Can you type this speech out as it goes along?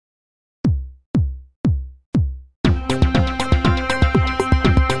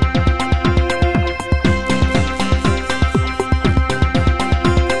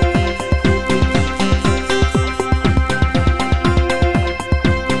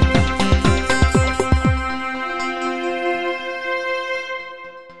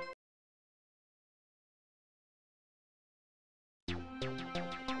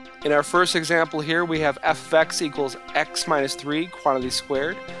In our first example here, we have f of x equals x minus 3 quantity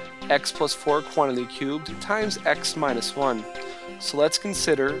squared, x plus 4 quantity cubed, times x minus 1. So let's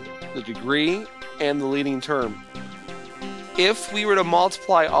consider the degree and the leading term. If we were to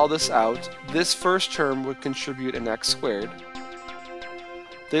multiply all this out, this first term would contribute an x squared.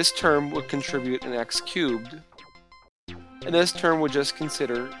 This term would contribute an x cubed. And this term would just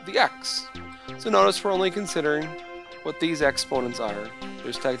consider the x. So notice we're only considering what these exponents are.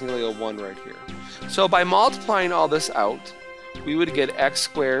 There's technically a 1 right here. So by multiplying all this out, we would get x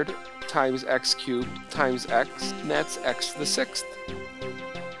squared times x cubed times x, and that's x to the 6th.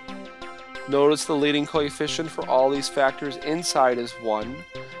 Notice the leading coefficient for all these factors inside is 1,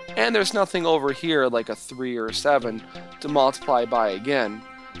 and there's nothing over here like a 3 or a 7 to multiply by again.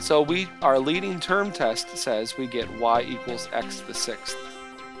 So our leading term test says we get y equals x to the 6th.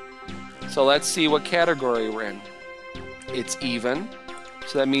 So let's see what category we're in. It's even,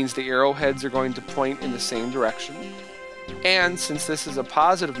 so that means the arrowheads are going to point in the same direction. And since this is a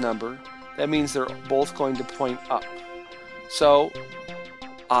positive number, that means they're both going to point up. So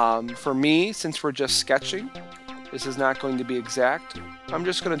for me, since we're just sketching, this is not going to be exact. I'm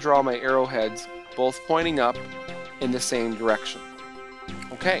just going to draw my arrowheads both pointing up in the same direction.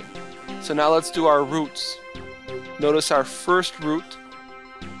 Okay, so now let's do our roots. Notice our first root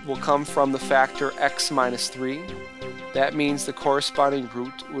will come from the factor x minus 3. That means the corresponding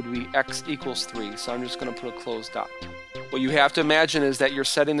root would be x equals 3, so I'm just going to put a closed dot. What you have to imagine is that you're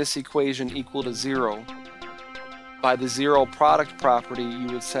setting this equation equal to 0. By the zero product property, you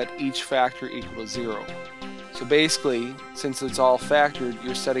would set each factor equal to 0. So basically, since it's all factored,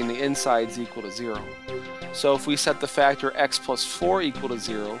 you're setting the insides equal to 0. So if we set the factor x plus 4 equal to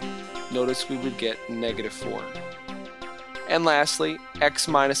 0, notice we would get negative 4. And lastly, x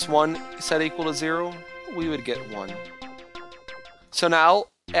minus 1 set equal to 0, we would get 1. So now,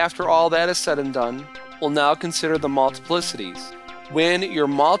 after all that is said and done, we'll now consider the multiplicities. When your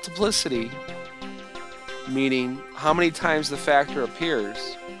multiplicity, meaning how many times the factor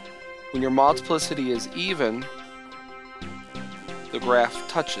appears, when your multiplicity is even, the graph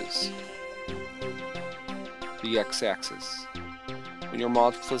touches the x-axis. When your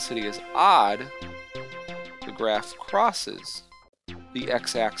multiplicity is odd, the graph crosses the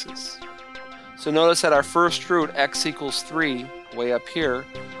x-axis. So notice that our first root, x equals 3, way up here,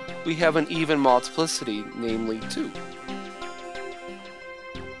 we have an even multiplicity, namely 2.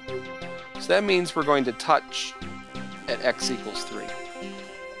 So that means we're going to touch at x equals 3.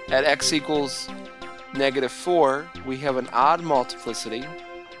 At x equals negative 4, we have an odd multiplicity,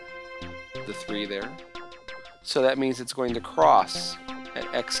 the 3 there. So that means it's going to cross at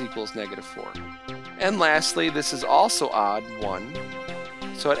x equals negative 4. And lastly, this is also odd, 1.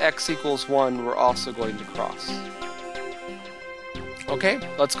 So at x equals 1, we're also going to cross. Okay,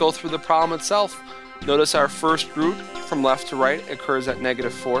 let's go through the problem itself. Notice our first root from left to right occurs at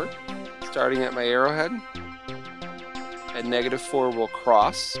negative 4. Starting at my arrowhead. At negative 4 we'll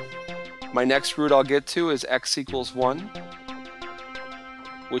cross. My next root I'll get to is x equals 1,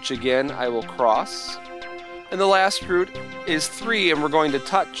 which again I will cross. And the last root is 3, and we're going to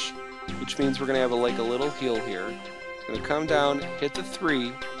touch, which means we're going to have like a little heel here. It's going to come down, hit the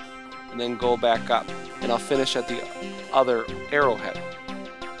 3, and then go back up. And I'll finish at the other arrowhead.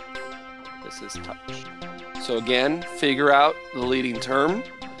 This is touch. So again, figure out the leading term.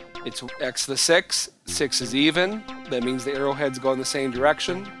 It's x to the 6. 6 is even. That means the arrowheads go in the same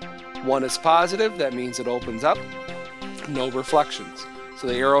direction. 1 is positive. That means it opens up. No reflections. So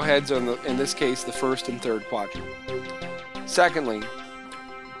the arrowheads are, in this case, the first and third quadrant. Secondly,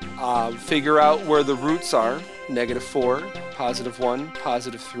 figure out where the roots are. Negative 4, positive 1,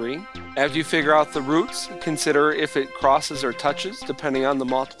 positive 3. After you figure out the roots, consider if it crosses or touches, depending on the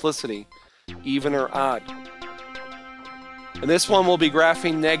multiplicity, even or odd. And this one will be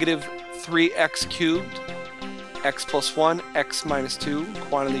graphing negative 3x cubed, x plus 1, x minus 2,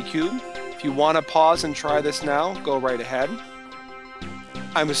 quantity cubed. If you want to pause and try this now, go right ahead.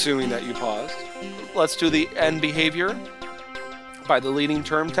 I'm assuming that you paused. Let's do the end behavior by the leading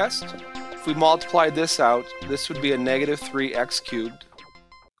term test. If we multiply this out, this would be a negative 3x cubed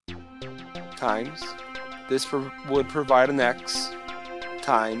times. This would provide an x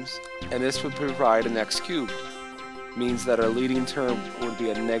times, and this would provide an x cubed. Means that our leading term would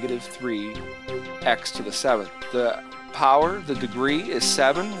be a negative 3x to the 7th. The power, the degree, is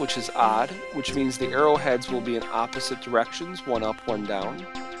 7, which is odd, which means the arrowheads will be in opposite directions, one up, one down.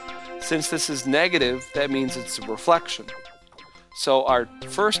 Since this is negative, that means it's a reflection. So our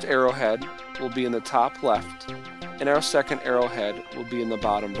first arrowhead will be in the top left, and our second arrowhead will be in the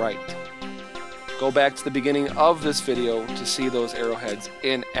bottom right. Go back to the beginning of this video to see those arrowheads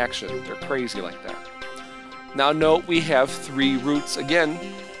in action. They're crazy like that. Now note we have 3 roots again.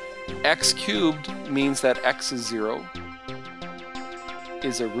 X cubed means that x is 0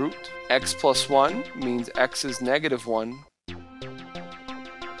 is a root. X plus 1 means x is negative 1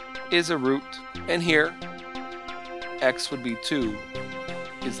 is a root. And here, x would be 2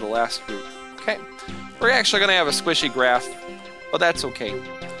 is the last root. Okay, we're actually going to have a squishy graph, but that's okay.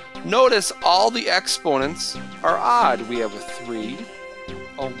 Notice all the exponents are odd. We have a 3,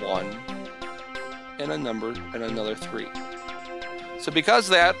 a 1, and a number, and another 3. So because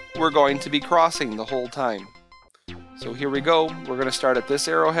of that, we're going to be crossing the whole time. So here we go. We're going to start at this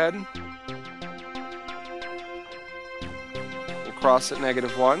arrowhead. We'll cross at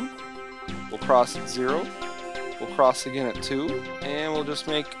 -1. We'll cross at 0. We'll cross again at 2. And we'll just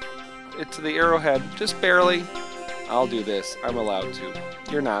make it to the arrowhead, just barely. I'll do this. I'm allowed to.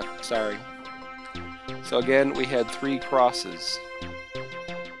 You're not. Sorry. So again, we had 3 crosses.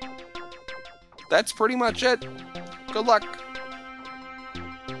 That's pretty much it. Good luck.